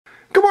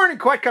Good morning,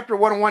 Quadcopter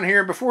 101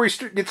 here. Before we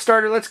get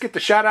started, let's get the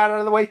shout out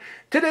of the way.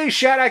 Today's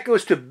shout out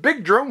goes to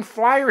Big Drone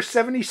Flyer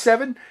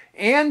 77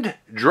 and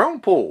Drone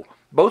Pool.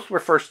 Both were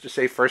first to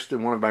say first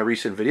in one of my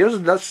recent videos,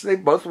 and thus they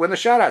both win the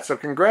shout out, so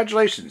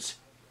congratulations.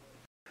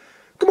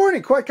 Good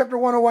morning, Quadcopter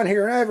 101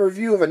 here, and I have a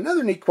review of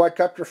another neat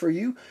quadcopter for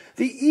you,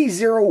 the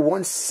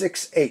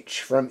E016H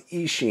from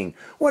Eachine.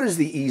 What is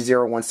the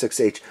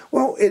E016H?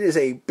 Well, it is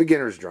a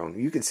beginner's drone.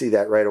 You can see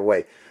that right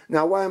away.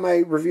 Now, why am I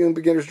reviewing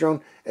beginner's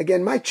drone?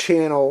 Again, my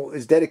channel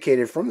is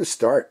dedicated from the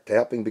start to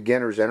helping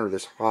beginners enter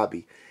this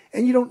hobby.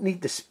 And you don't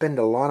need to spend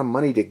a lot of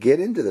money to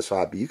get into this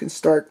hobby. You can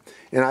start,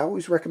 and I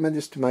always recommend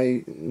this to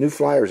my new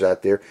flyers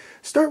out there,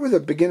 start with a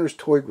beginner's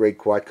toy grade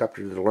quadcopter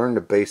to learn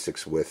the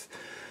basics with.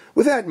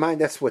 With that in mind,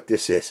 that's what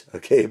this is,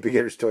 okay, a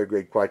beginner's toy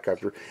grade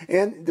quadcopter.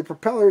 And the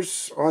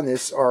propellers on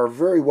this are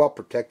very well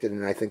protected,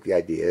 and I think the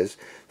idea is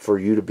for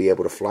you to be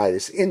able to fly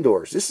this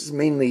indoors. This is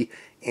mainly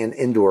an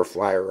indoor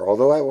flyer,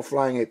 although I will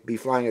be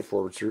flying it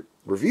for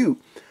review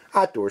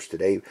outdoors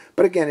today.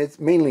 But again, it's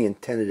mainly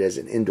intended as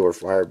an indoor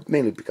flyer,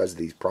 mainly because of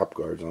these prop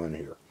guards on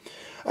here.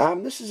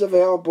 This is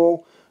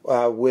available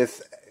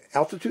with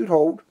altitude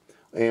hold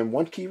and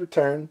 1 key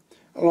return,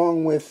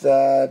 along with,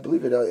 I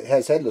believe it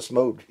has headless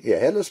mode. Yeah,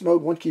 headless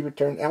mode, 1 key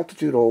return,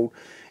 altitude hold,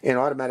 and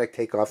automatic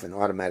takeoff and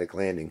automatic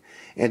landing.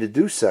 And to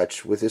do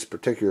such with this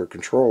particular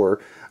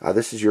controller,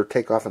 this is your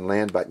takeoff and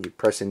land button. You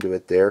press into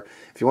it there.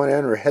 If you want to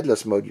enter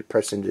headless mode, you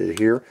press into it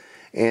here.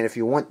 And if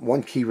you want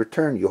 1 key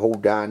return, you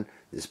hold down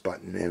this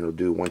button and it'll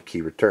do 1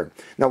 key return.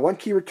 Now, 1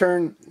 key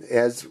return,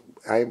 as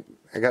I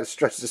got to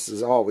stress this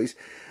as always,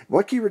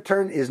 1 key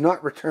return is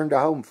not return to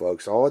home,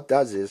 folks. All it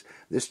does is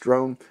this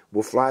drone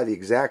will fly the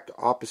exact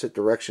opposite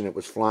direction it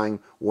was flying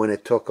when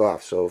it took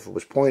off. So if it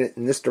was pointed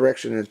in this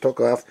direction and it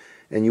took off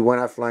and you went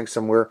out flying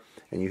somewhere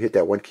and you hit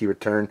that 1 key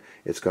return,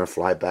 it's going to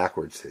fly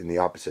backwards in the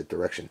opposite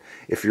direction.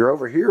 If you're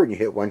over here and you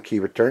hit 1 key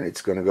return,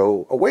 it's going to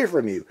go away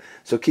from you.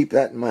 So keep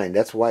that in mind.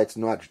 That's why it's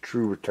not a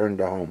true return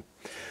to home.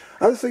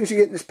 Other things you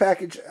get in this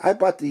package, I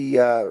got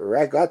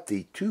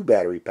the 2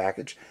 battery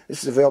package.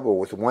 This is available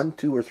with 1,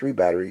 2, or 3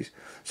 batteries.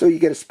 So you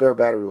get a spare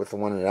battery with the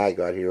one that I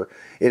got here.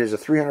 It is a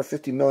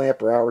 350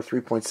 milliamp hour,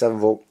 3.7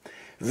 volt.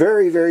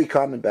 Very, very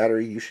common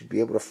battery. You should be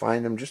able to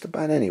find them just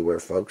about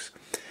anywhere, folks.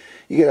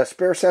 You get a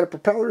spare set of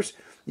propellers.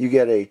 You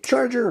get a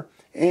charger,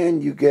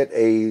 and you get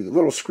a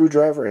little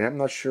screwdriver. And I'm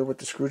not sure what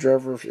the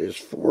screwdriver is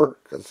for,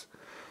 because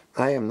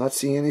I am not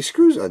seeing any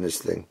screws on this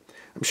thing.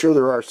 I'm sure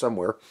there are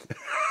somewhere,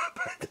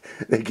 but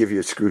they give you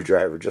a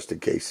screwdriver just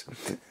in case.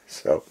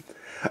 So,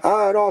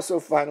 and also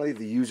finally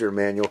the user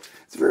manual.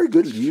 It's a very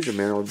good user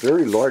manual,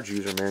 very large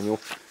user manual.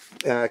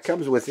 It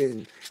comes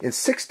in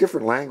 6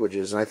 different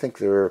languages, and I think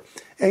they're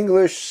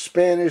English,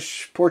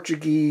 Spanish,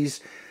 Portuguese,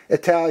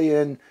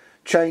 Italian,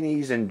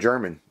 Chinese, and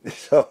German.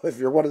 So if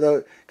you're one of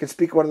those, can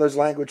speak one of those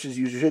languages,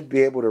 you should be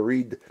able to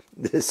read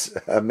this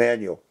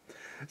manual.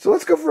 So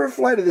let's go for a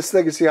flight of this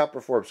thing and see how it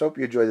performs. Hope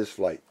you enjoy this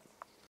flight.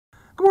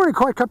 Good morning,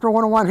 Quadcopter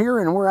 101 here,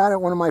 and we're out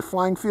at one of my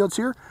flying fields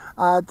here.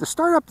 To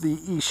start up the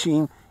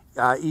Eachine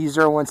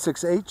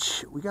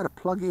E016H, we got to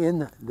plug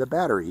in the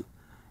battery.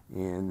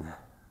 And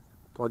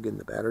plug in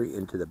the battery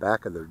into the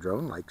back of the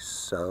drone, like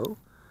so.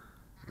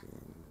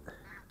 And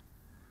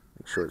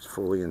make sure it's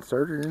fully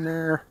inserted in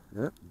there.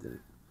 Yep.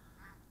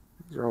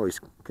 These are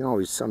can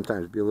always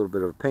sometimes be a little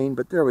bit of a pain,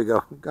 but there we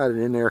go. Got it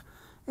in there.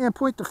 And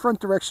point the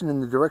front direction in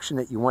the direction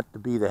that you want to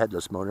be the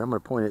headless mode. I'm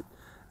going to point it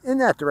in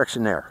that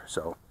direction there.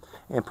 So.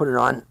 And put it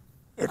on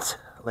its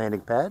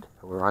landing pad,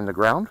 or on the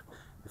ground,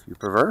 if you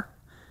prefer.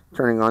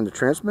 Turning on the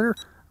transmitter,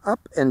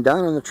 up and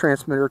down on the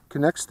transmitter,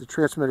 connects the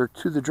transmitter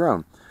to the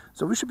drone.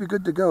 So we should be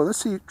good to go.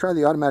 Let's try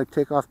the automatic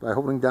takeoff by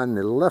holding down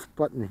the left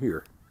button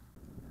here.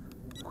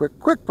 Quick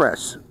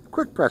press,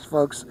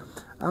 folks.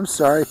 I'm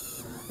sorry.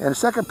 And the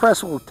second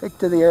press will take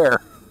to the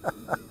air.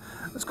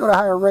 Let's go to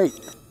higher rate.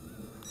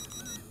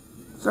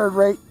 3rd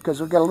rate, because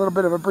we've got a little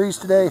bit of a breeze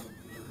today.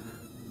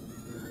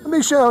 Let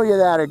me show you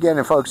that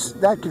again, folks.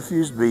 That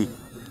confused me.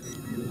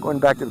 Going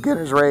back to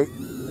beginner's rate,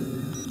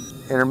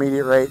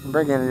 intermediate rate, and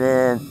bringing it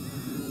in.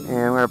 And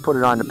I'm going to put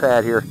it on the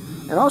pad here.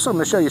 And also I'm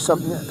going to show you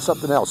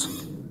something else.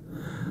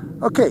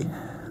 Okay.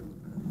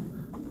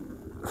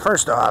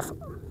 First off,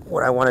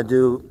 what I want to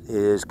do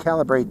is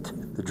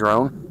calibrate the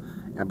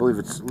drone. I believe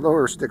it's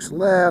lower sticks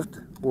left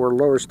or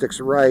lower sticks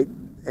right,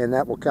 and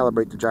that will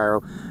calibrate the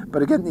gyro.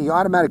 But again, the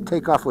automatic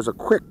takeoff was a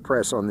quick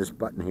press on this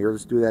button here.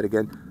 Let's do that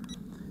again.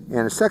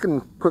 And a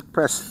second quick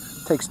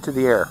press takes to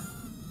the air.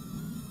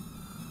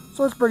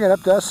 So let's bring it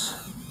up to us.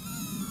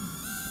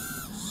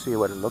 See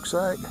what it looks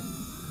like.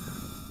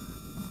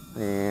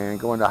 And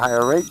go into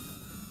higher rate.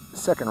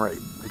 2nd rate,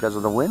 because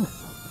of the wind.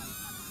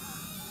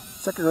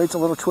 2nd rate's a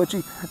little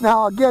twitchy.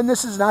 Now again,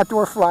 this is an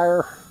outdoor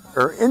flyer,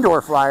 or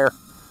indoor flyer,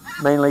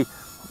 mainly.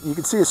 You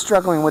can see it's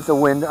struggling with the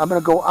wind. I'm going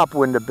to go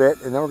upwind a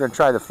bit, and then we're going to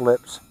try the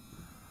flips.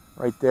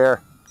 Right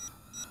there.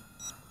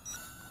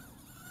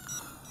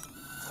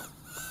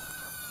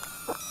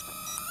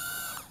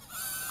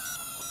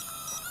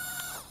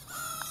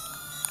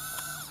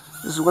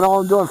 This is what all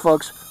I'm doing,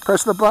 folks.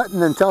 Press the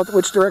button and tell it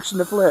which direction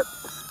to flip.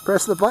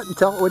 Press the button,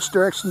 tell it which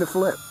direction to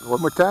flip.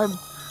 One more time.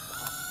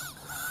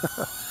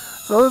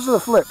 So those are the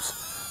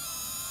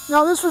flips.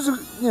 Now this was,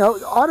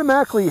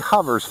 automatically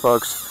hovers,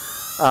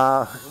 folks.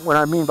 What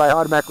I mean by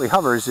automatically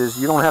hovers is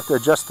you don't have to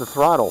adjust the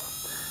throttle.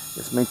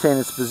 It's maintain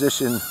its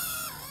position,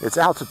 its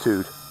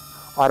altitude,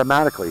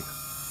 automatically.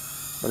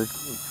 But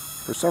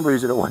for some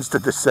reason it wants to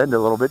descend a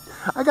little bit.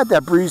 I got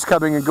that breeze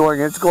coming and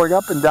going, and it's going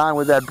up and down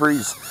with that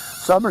breeze.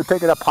 So I'm going to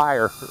take it up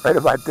higher, right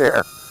about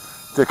there,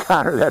 to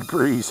counter that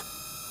breeze.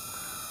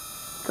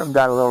 Come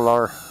down a little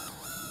lower.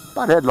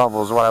 About head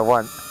level is what I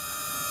want.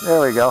 There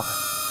we go.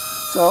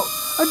 So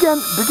again,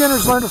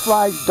 beginners learn to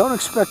fly. Don't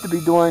expect to be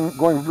going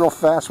real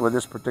fast with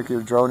this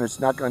particular drone. It's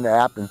not going to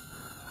happen.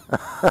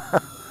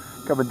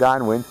 Coming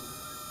downwind.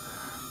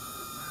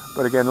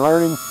 But again,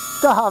 learning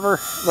to hover,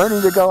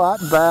 learning to go out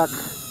and back,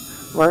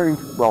 learning,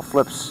 well,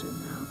 flips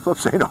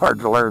ain't hard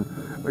to learn.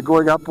 But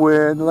going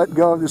upwind, letting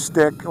go of the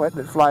stick, letting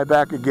it fly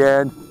back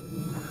again.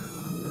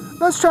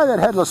 Let's try that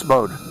headless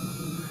mode.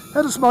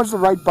 Headless mode is the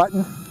right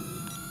button.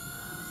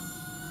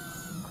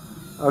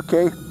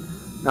 Okay.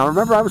 Now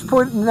remember, I was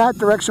pointing in that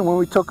direction when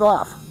we took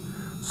off.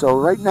 So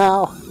right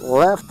now,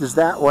 left is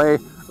that way,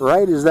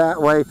 right is that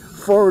way,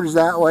 forward is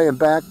that way, and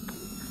back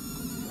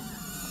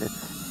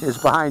is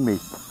behind me.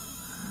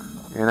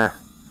 And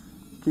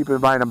keep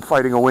in mind, I'm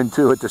fighting a wind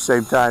too at the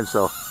same time.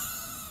 So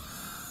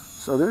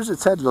there's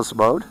its headless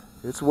mode.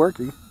 It's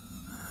working.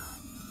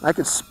 I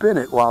can spin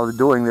it while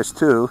doing this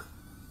too,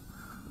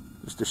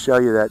 just to show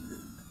you that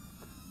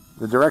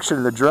the direction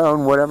of the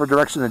drone, whatever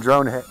direction the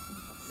drone, it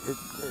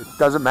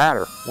doesn't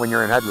matter when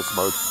you're in headless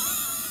mode.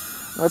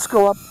 Let's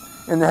go up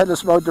in the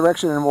headless mode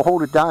direction, and we'll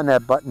hold it down,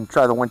 that button, and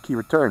try the 1-key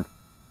return.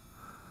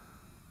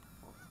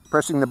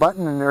 Pressing the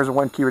button, and there's a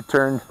 1-key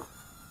return.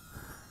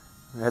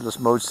 The headless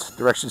mode's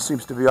direction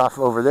seems to be off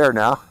over there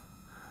now.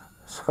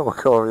 So we'll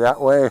go over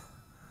that way.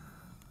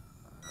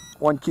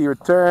 1-key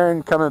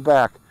return, coming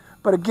back.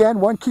 But again,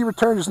 1-key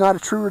return is not a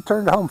true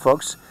return to home,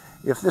 folks.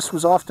 If this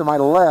was off to my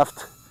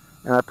left,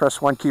 and I press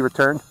 1-key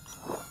return,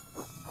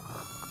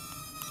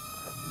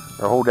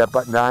 or hold that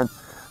button down,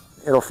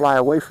 it'll fly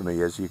away from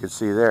me, as you can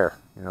see there.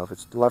 If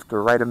it's left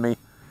or right of me,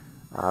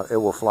 it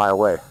will fly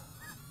away.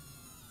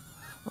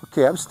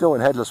 Okay, I'm still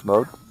in headless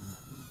mode.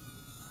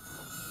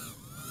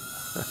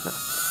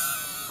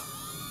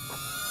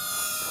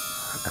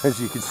 As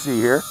you can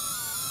see here,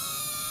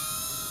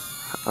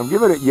 I'm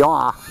giving it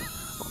yaw,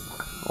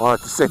 while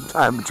at the same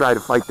time I'm trying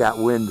to fight that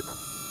wind.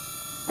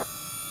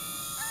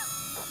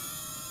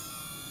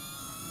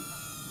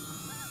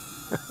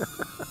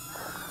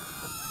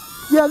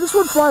 Yeah, this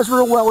one flies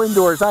real well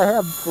indoors. I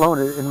have flown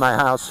it in my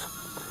house.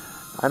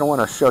 I don't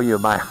want to show you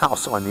my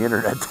house on the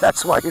internet.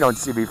 That's why you don't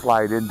see me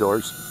flying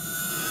indoors.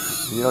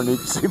 You don't need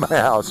to see my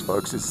house,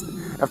 folks.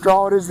 After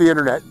all, it is the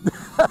internet.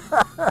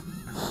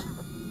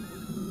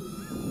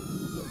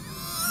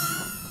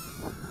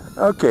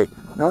 Okay,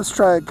 now let's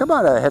try, come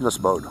out of headless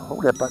mode.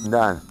 Hold that button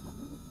down.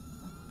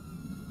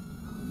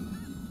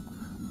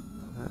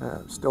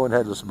 Still in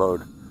headless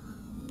mode.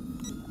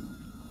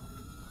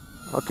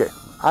 Okay,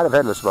 out of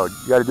headless mode.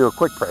 You got to do a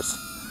quick press.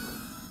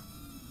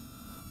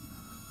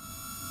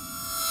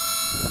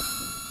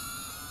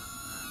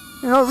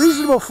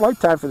 Reasonable flight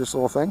time for this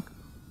little thing.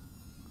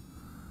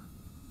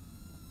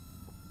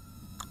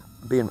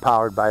 Being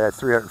powered by a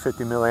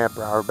 350 milliamp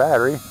hour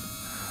battery.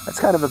 That's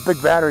kind of a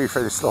big battery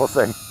for this little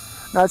thing.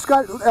 Now it's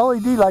got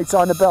LED lights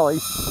on the belly.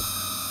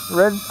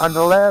 Red on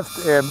the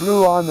left and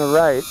blue on the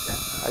right.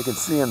 I can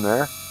see them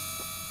there.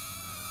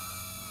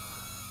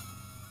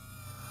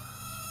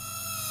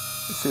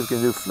 Let's see if we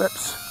can do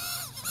flips.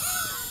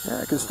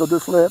 Yeah, I can still do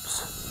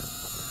flips.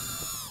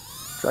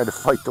 Try to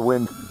fight the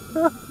wind.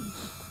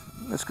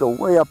 Let's go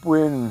way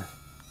upwind.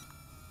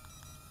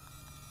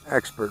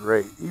 Expert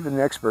rate. Even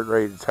the expert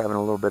rate is having a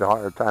little bit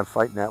harder time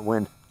fighting that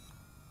wind.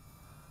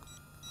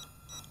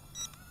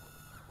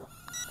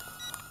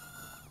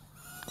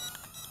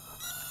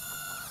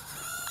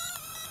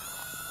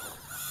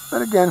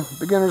 But again,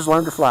 beginners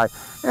learn to fly.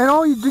 And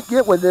all you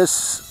get with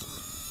this,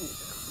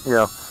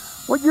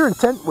 what your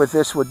intent with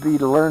this would be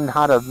to learn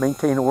how to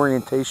maintain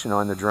orientation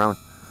on the drone.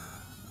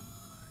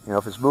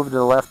 If it's moving to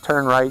the left,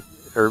 turn right,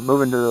 or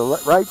moving to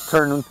the right,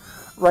 turn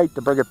right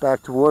to bring it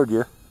back toward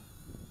you.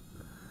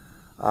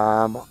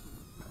 Also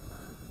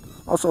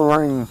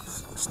learning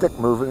stick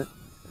movement,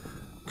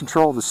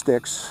 control the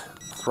sticks,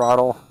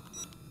 throttle.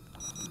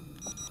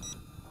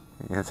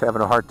 And it's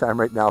having a hard time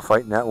right now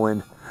fighting that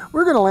wind.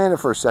 We're going to land it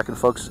for a second,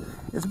 folks.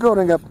 It's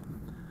building up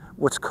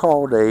what's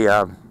called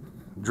a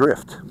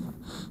drift,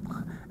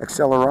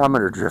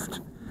 accelerometer drift,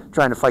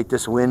 trying to fight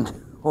this wind.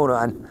 Hold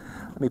on,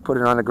 let me put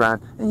it on the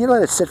ground. And you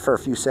let it sit for a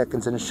few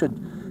seconds and it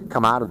should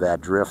come out of that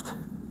drift.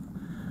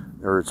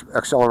 Or its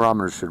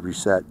accelerometer should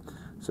reset.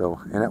 So,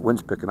 and that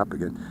wind's picking up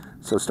again.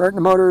 So starting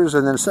the motors,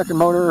 and then a second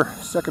motor,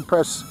 second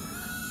press,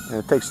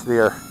 and it takes to the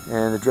air,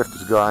 and the drift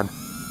is gone.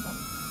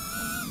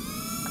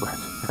 But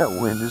that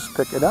wind is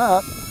picking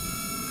up.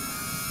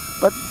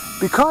 But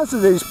because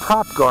of these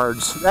prop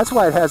guards, that's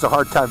why it has a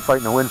hard time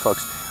fighting the wind,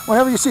 folks.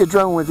 Whenever you see a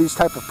drone with these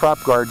type of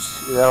prop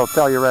guards, that'll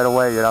tell you right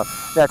away,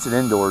 that's an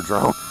indoor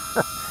drone.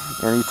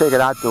 And you take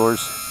it outdoors,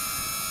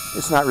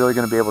 it's not really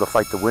going to be able to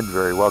fight the wind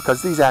very well,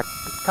 because these act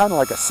kind of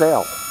like a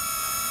sail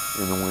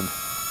in the wind.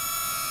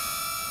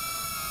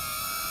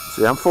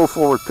 See, I'm full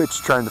forward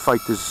pitch trying to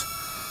fight this,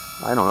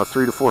 I don't know,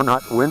 3 to 4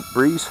 knot wind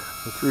breeze,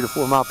 a 3 to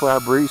 4 mile per hour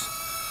breeze,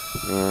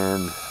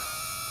 and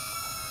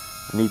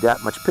I need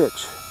that much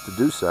pitch to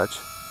do such.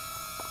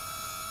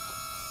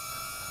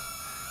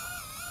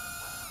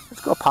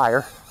 Let's go up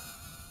higher.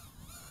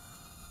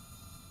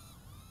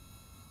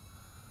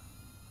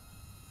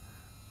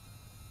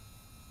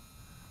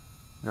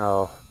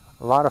 No,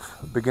 a lot of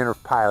beginner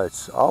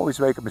pilots always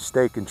make a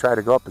mistake and try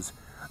to go up and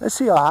let's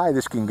see how high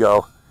this can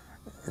go,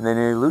 and then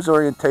they lose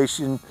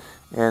orientation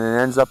and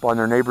it ends up on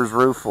their neighbor's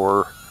roof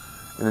or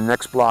in the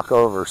next block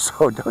over.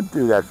 So don't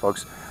do that,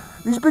 folks.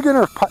 These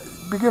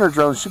beginner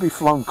drones should be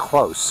flown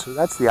close.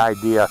 That's the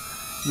idea.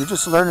 You're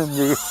just learning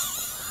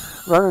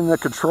the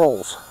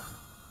controls.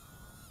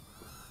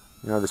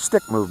 You know, the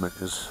stick movement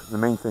is the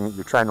main thing that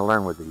you're trying to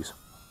learn with these.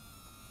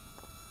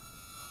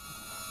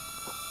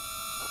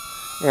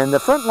 And the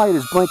front light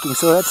is blinking,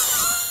 so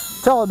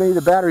that's telling me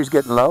the battery's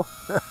getting low.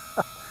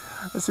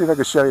 Let's see if I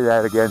can show you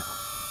that again.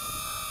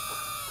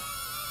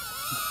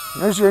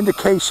 There's your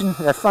indication.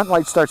 That front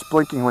light starts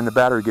blinking when the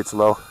battery gets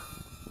low.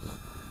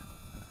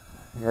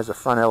 It has a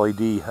front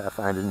LED. If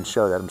I didn't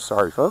show that, I'm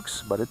sorry,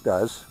 folks, but it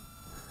does.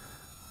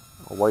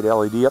 A white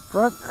LED up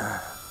front.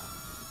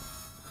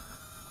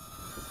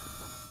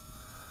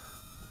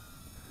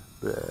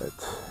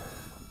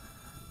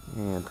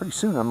 And pretty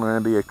soon I'm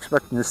going to be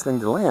expecting this thing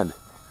to land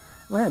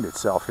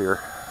itself here.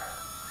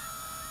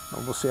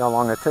 Well, we'll see how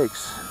long it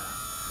takes.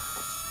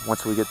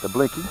 Once we get the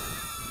blinking,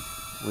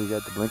 we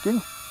got the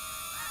blinking.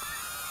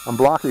 I'm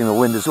blocking the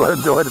wind is what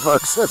I'm doing,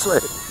 folks. That's why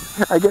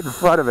I get in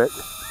front of it.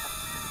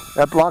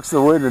 That blocks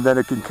the wind, and then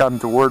it can come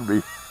toward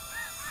me.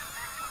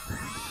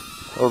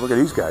 Oh, look at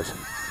these guys.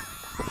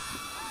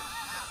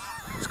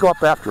 Let's go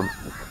up after them.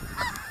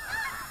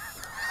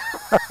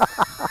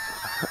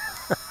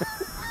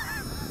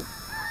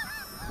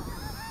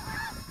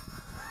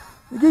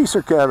 The geese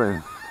are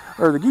coming,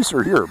 or the geese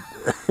are here.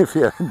 If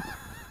you,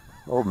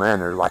 oh man,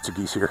 there are lots of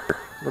geese here.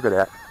 Look at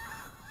that.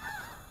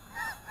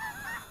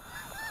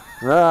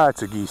 Ah,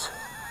 it's a geese.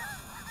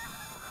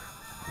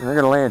 And they're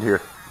going to land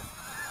here.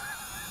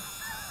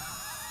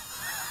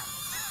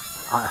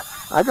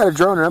 I got a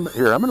drone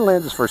here. I'm going to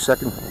land this for a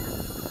second.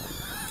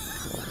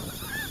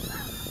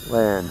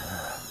 Land.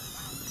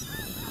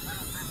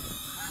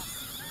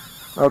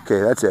 Okay,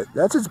 that's it.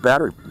 That's its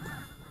battery.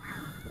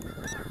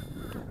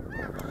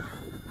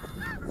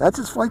 That's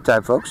its flight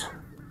time, folks.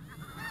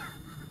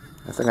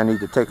 I think I need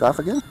to take off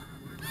again.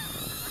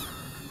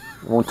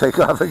 It won't take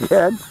off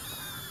again.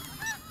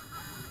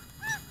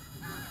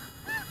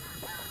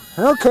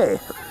 Okay.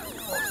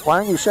 Why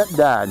aren't you shutting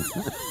down?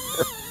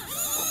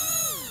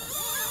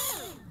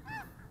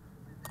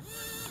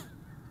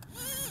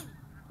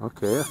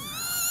 Okay.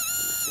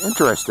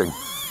 Interesting.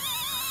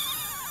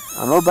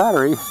 On low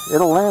battery,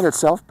 it'll land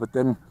itself, but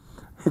then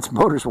its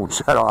motors won't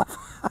shut off.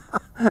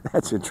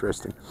 That's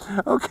interesting.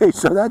 Okay,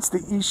 so that's the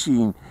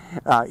Eachine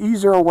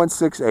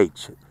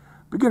E016H.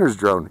 Beginner's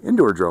drone,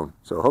 indoor drone.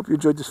 So I hope you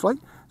enjoyed this flight.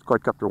 It's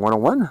Quadcopter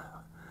 101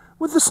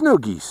 with the snow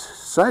geese,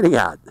 signing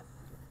out.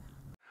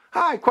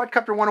 Hi,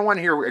 Quadcopter 101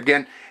 here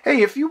again.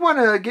 Hey, if you want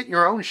to get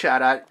your own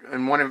shout out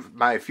in one of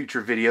my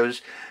future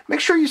videos, make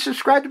sure you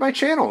subscribe to my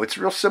channel. It's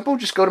real simple.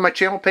 Just go to my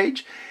channel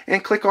page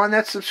and click on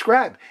that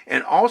subscribe.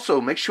 And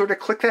also make sure to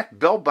click that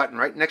bell button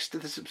right next to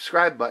the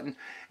subscribe button.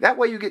 That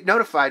way you get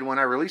notified when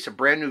I release a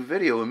brand new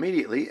video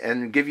immediately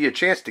and give you a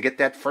chance to get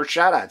that first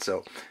shout out.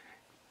 So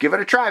give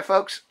it a try,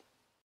 folks.